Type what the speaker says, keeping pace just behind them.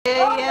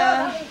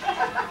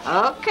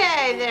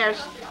Hi there.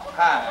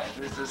 Hi,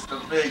 this is the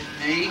Big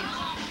D.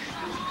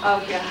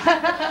 Oh,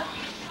 yeah.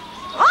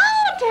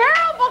 Oh,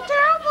 terrible,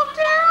 terrible,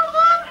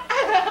 terrible.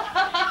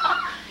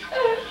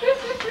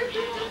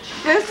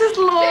 This is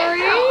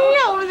Lori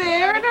over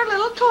there in her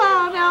little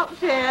clown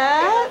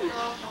outfit.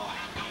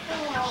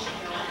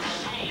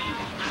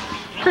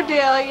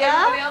 Cordelia.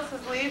 Everybody else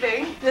is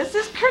leaving. This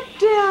is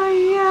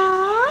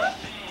Cordelia.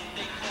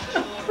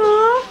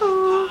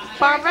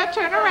 Barbara,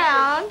 turn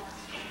around.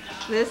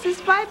 This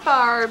is my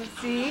Barb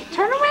seat.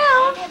 Turn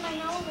around.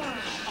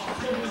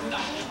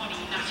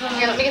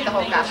 Here, let me get the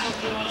whole cup.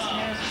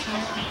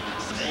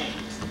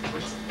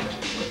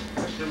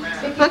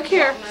 Look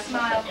here.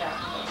 Smile.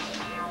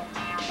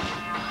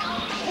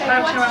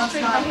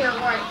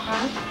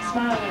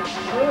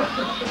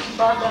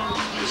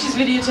 She's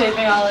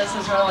videotaping all this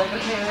as well, like,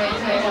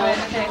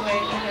 okay,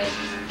 wait.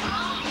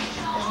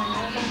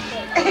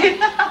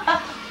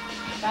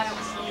 That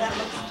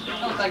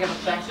looks like a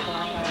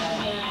basketball.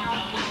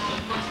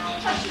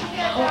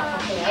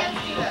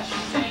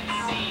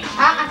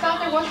 I thought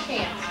there was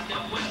pants.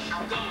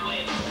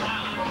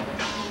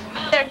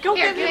 There, go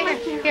Here, get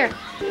it. here.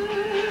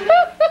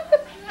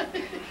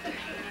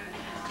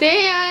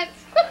 Dance.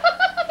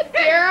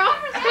 Daryl.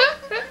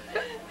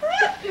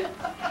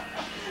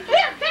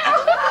 Here,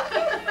 Daryl.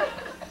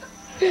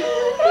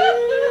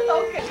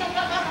 Okay.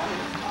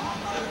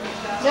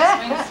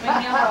 Swing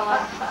the umbrella.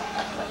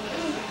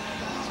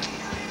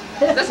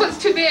 This one's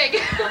too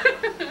big.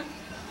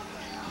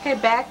 Okay,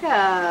 back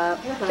up.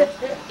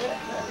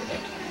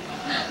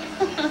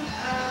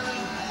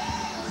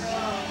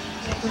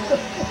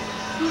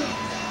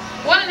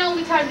 One and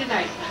only time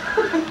tonight.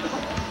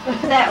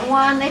 That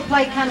one, they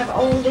play kind of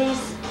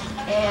oldies,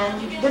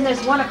 and then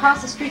there's one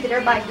across the street that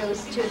everybody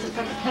goes to. It's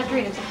from the country,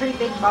 and it's a pretty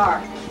big bar.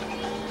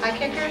 High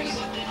kickers?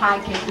 High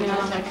kickers,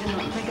 I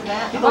couldn't think of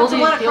that. The What's the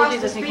one oldies, across I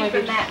the think, street might be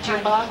from that?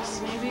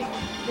 Jukebox, maybe?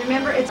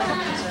 Remember, it's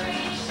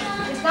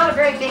not a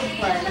very big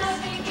place.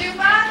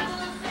 Jukebox?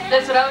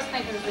 That's what I was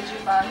thinking, is the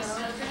jukebox.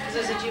 Because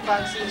there's a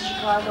jukebox in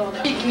Chicago.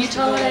 Hey, can you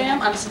tell what I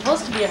am? I'm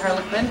supposed to be a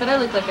harlequin, but I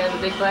look like I have a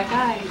big black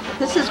eye.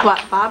 This is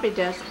what Bobby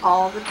does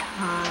all the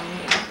time.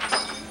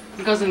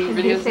 He goes and He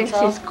videos thinks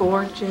himself. he's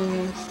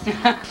gorgeous. Do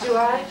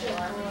I?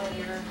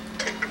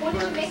 What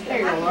did you make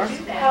there, Laura?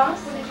 Huh?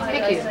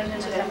 Thank you.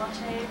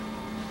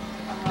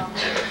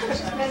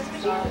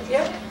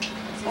 Yep.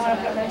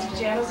 I've got nice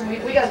pajamas, and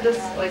we got this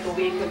like a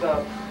week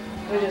ago.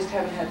 We just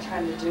haven't had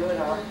time to do it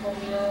all.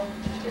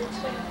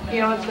 You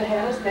know what's the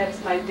hardest? That's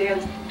my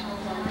dance.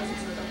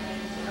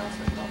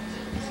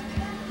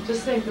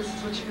 Just think this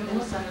is what you're going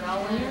to send it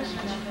all in.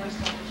 Excuse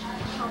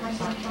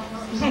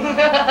me,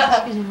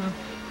 Mom.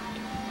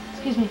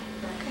 Excuse me.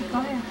 Okay, go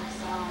ahead.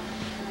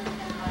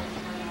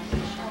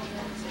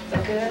 Is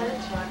that good?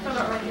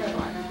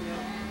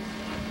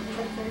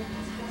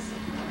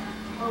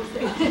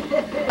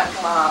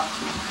 Mom,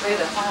 wait a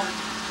minute.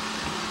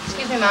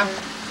 Excuse me, Mom.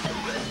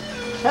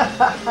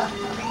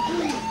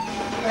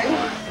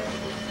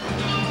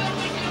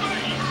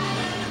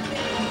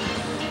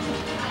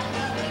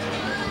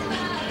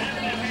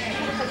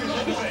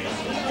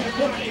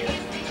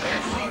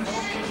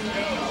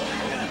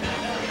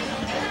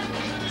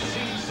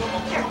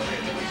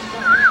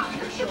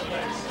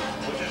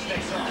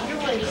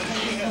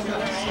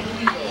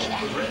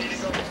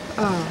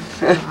 Oh,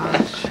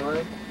 gosh.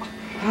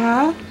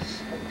 Huh?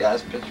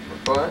 Guys pitch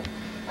for fun.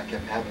 I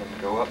kept having them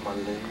go up my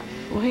leg.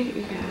 Wait,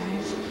 you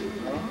guys.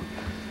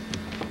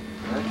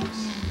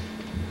 Nice.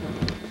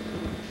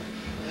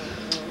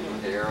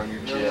 Hair on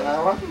your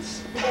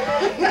chest.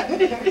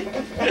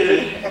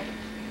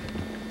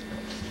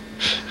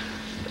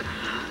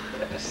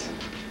 Yes.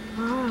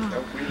 Oh, A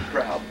real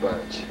proud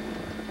bunch.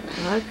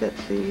 look at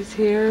these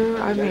here.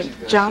 I mean,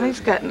 Johnny's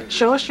got.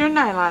 Show us your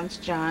nylons,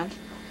 John.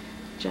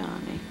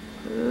 Johnny.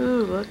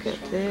 Ooh, look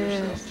at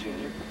this.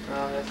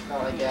 Oh, that's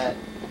all I got.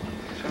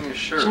 Show me your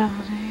shirt.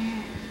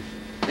 Johnny.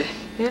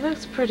 It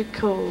looks pretty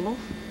cool.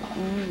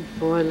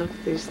 Boy, look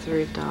at these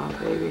 3 doll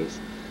babies.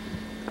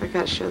 I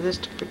gotta show this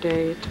to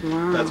Cordelia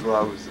tomorrow. That's what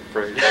I was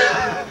afraid of.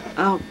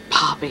 Oh,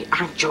 Bobby,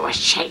 aren't you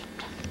ashamed?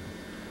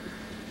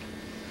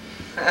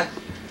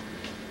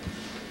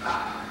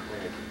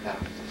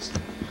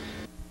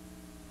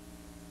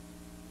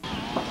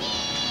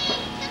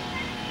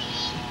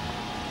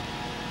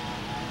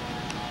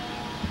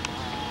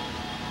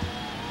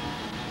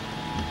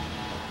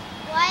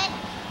 What?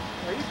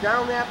 Well, you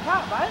down that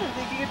pop. I didn't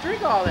think you could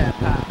drink all that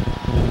pop.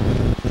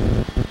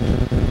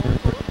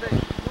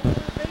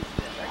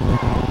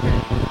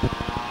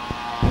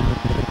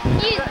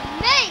 Excuse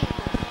me.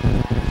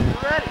 You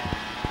ready?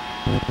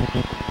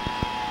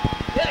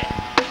 Get it.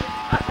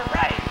 That's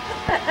right.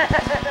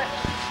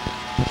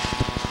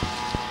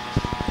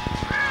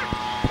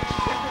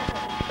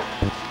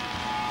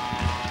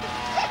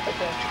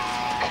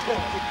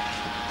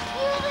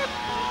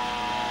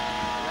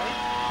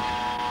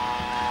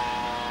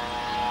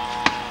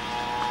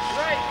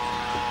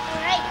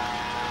 Alright.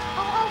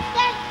 Oh, that's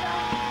good.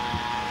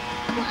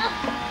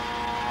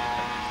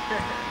 1,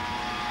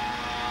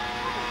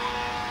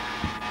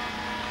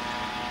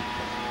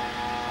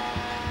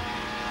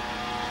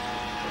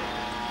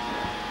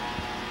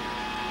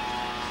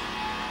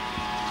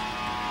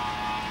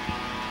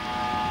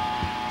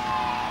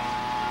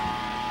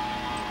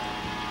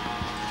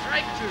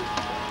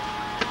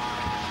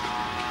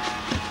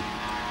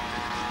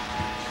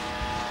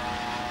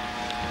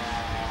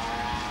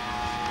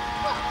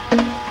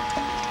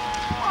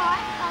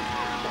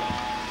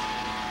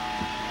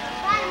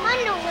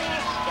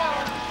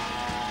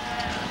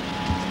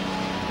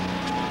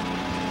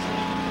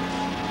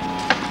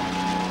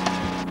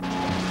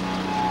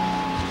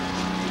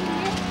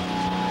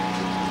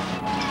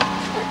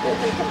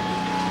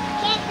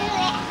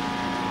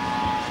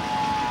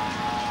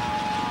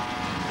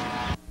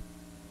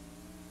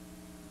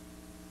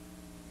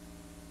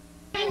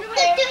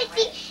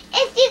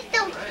 If you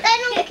don't, I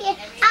don't care.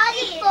 I'll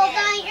just pull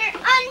down your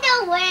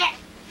underwear.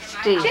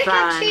 Steve, Trick or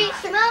fine. treat,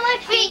 smell my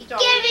feet,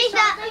 give me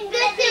something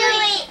good to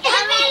eat.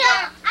 If you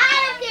don't, I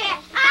don't care.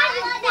 I'll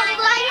just pull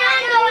down your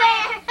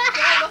underwear.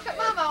 Look at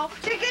Mama.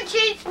 Trick or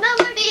treat, smell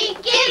my feet,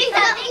 give me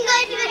something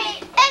good to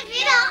eat. If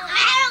you don't,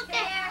 I don't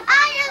care.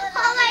 I'll just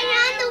pull down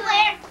your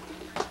underwear.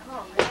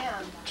 Oh,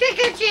 man. Trick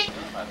or treat.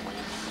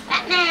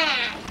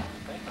 Batman.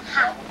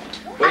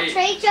 Wait.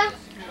 Rachel.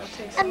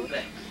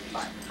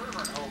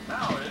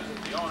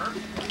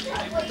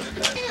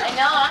 I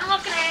know, I'm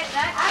looking at it.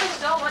 I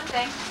stole one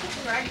thing.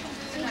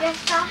 You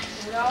just saw?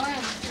 Put it all in.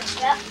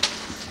 Yep.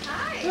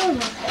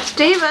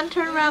 Steven,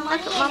 turn around,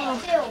 look at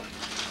Mama. Oh,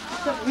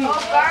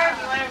 Barb,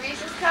 you want a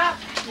Reese's cup?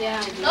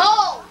 Yeah.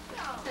 No.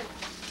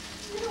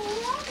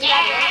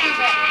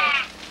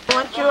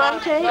 Want you on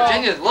tape?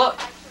 Virginia, look.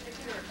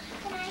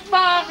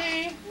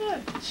 Mommy.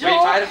 Wait,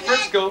 hi to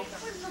Frisco.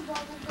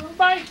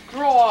 Might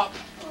grow up.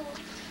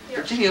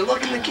 Virginia,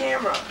 look in the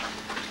camera.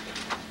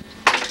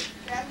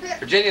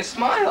 Virginia,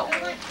 smile.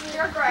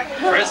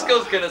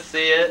 Frisco's gonna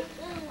see it.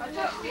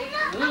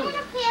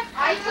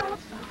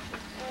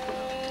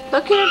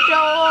 Look here,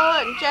 Joel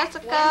and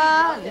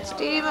Jessica and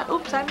Steven.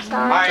 Oops, I'm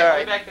sorry. Alright, I'll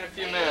be back in a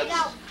few minutes.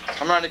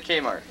 I'm running to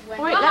Kmart.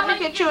 Wait, let me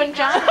get you and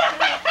John.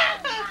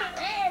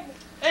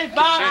 Hey,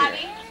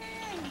 Bobby.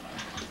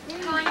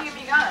 How long have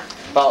you gone?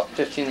 About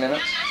 15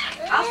 minutes.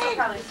 I'll still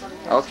probably still be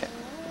here. Okay.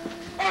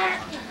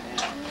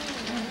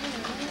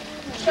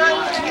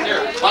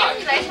 Here, bye.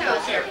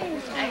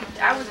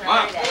 I wasn't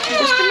afraid of it.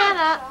 Just a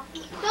minute.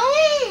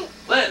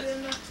 Liz,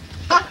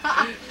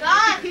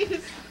 God.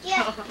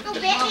 Yeah, go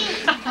baby.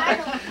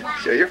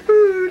 show your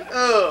food.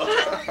 Oh.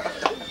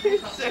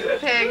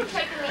 Pig.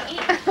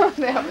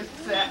 That was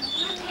sad.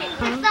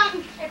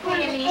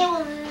 It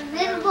was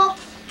visible.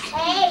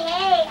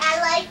 Hey, I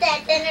like that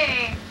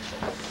dinner.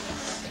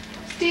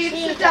 Steve,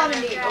 sit down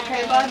and eat,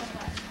 okay, bud?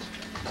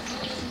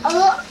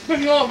 Oh,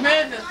 Pretty old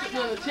man that's sitting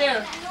on the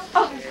chair.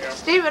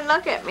 Steven,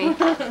 look at me.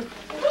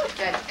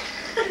 Good.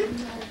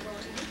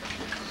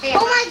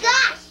 oh my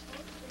gosh.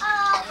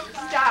 Oh,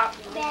 Stop.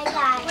 bad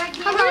guy.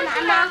 Come on,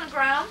 I'm on the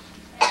ground.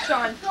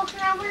 Sean. So can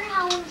I wear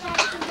how I'm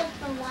talking just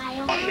a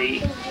while?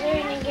 Because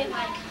we're going to get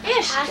my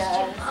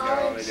costume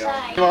all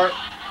inside. Kmart.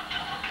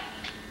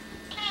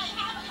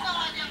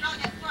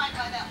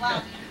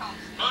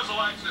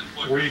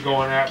 Where are you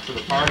going after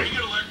the party?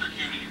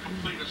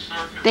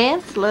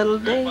 Dance, little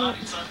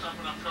dance.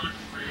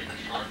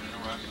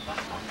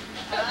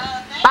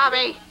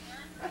 Bobby!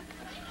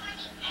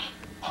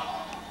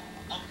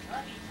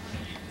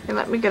 Hey,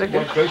 let me get a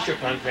good... What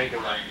Bishop I'm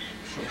thinking like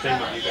something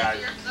with you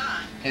guys.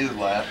 He's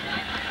laughing.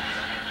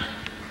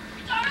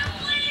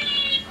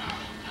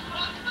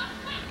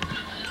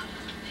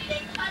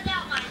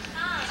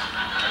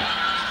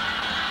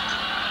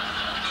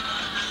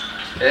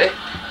 Hey?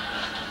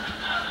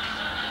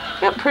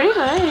 Got pretty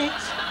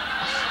legs.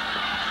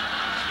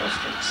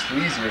 Supposed to look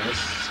sleazier. This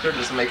skirt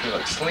doesn't make me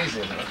look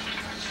sleazy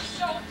enough.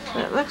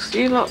 It looks,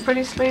 you look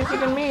pretty sleazy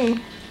to me.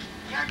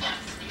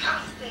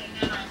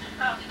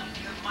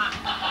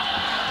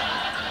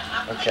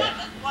 Okay.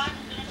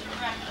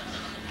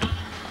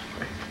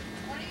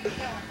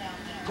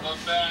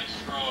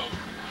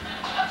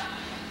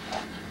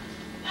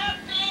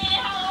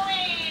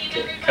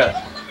 Okay,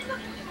 cut.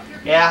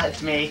 Yeah,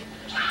 it's me.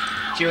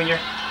 Junior.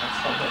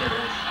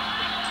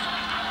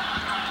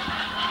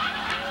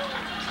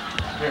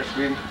 Here,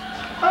 sweetie.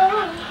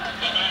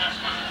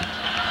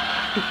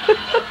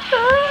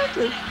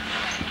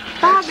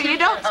 Bobby, you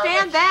don't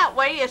stand that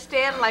way, you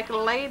stand like a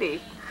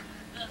lady.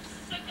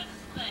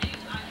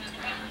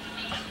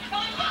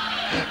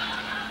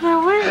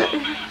 Now where?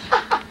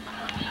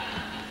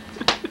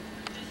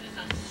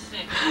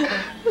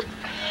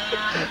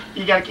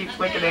 You gotta keep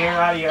flicking the hair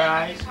out of your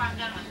eyes.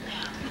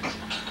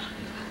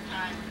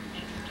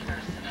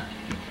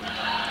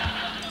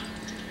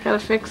 Gotta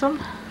fix them.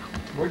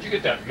 Where'd you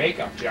get that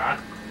makeup,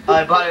 John?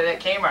 I bought it at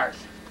Kmart.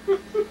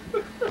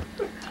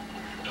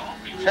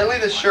 Should I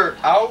leave this shirt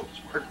out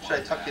or should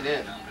I tuck it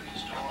in?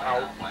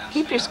 Out.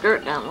 Keep your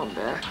skirt down a little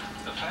bit.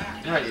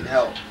 You might need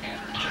help.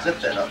 Zip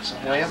that up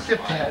some way. Zip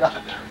that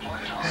up.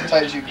 As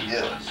tight as you can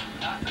get it.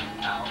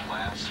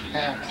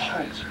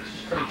 Yeah, it's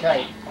pretty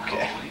tight.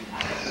 Okay.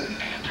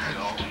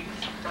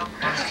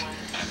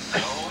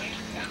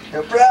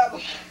 No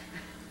problem.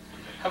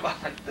 How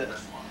about like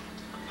this?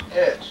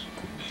 Yes.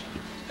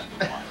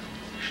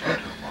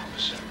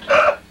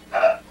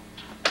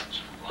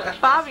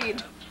 Bobby,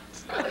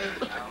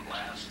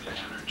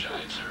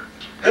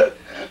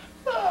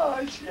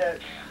 Oh,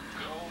 shit.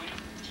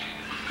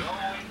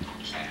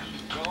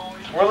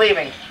 We're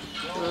leaving.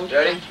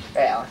 Ready?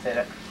 Yeah, I'll sit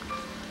it.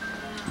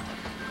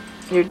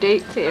 your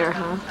date's here,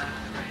 huh?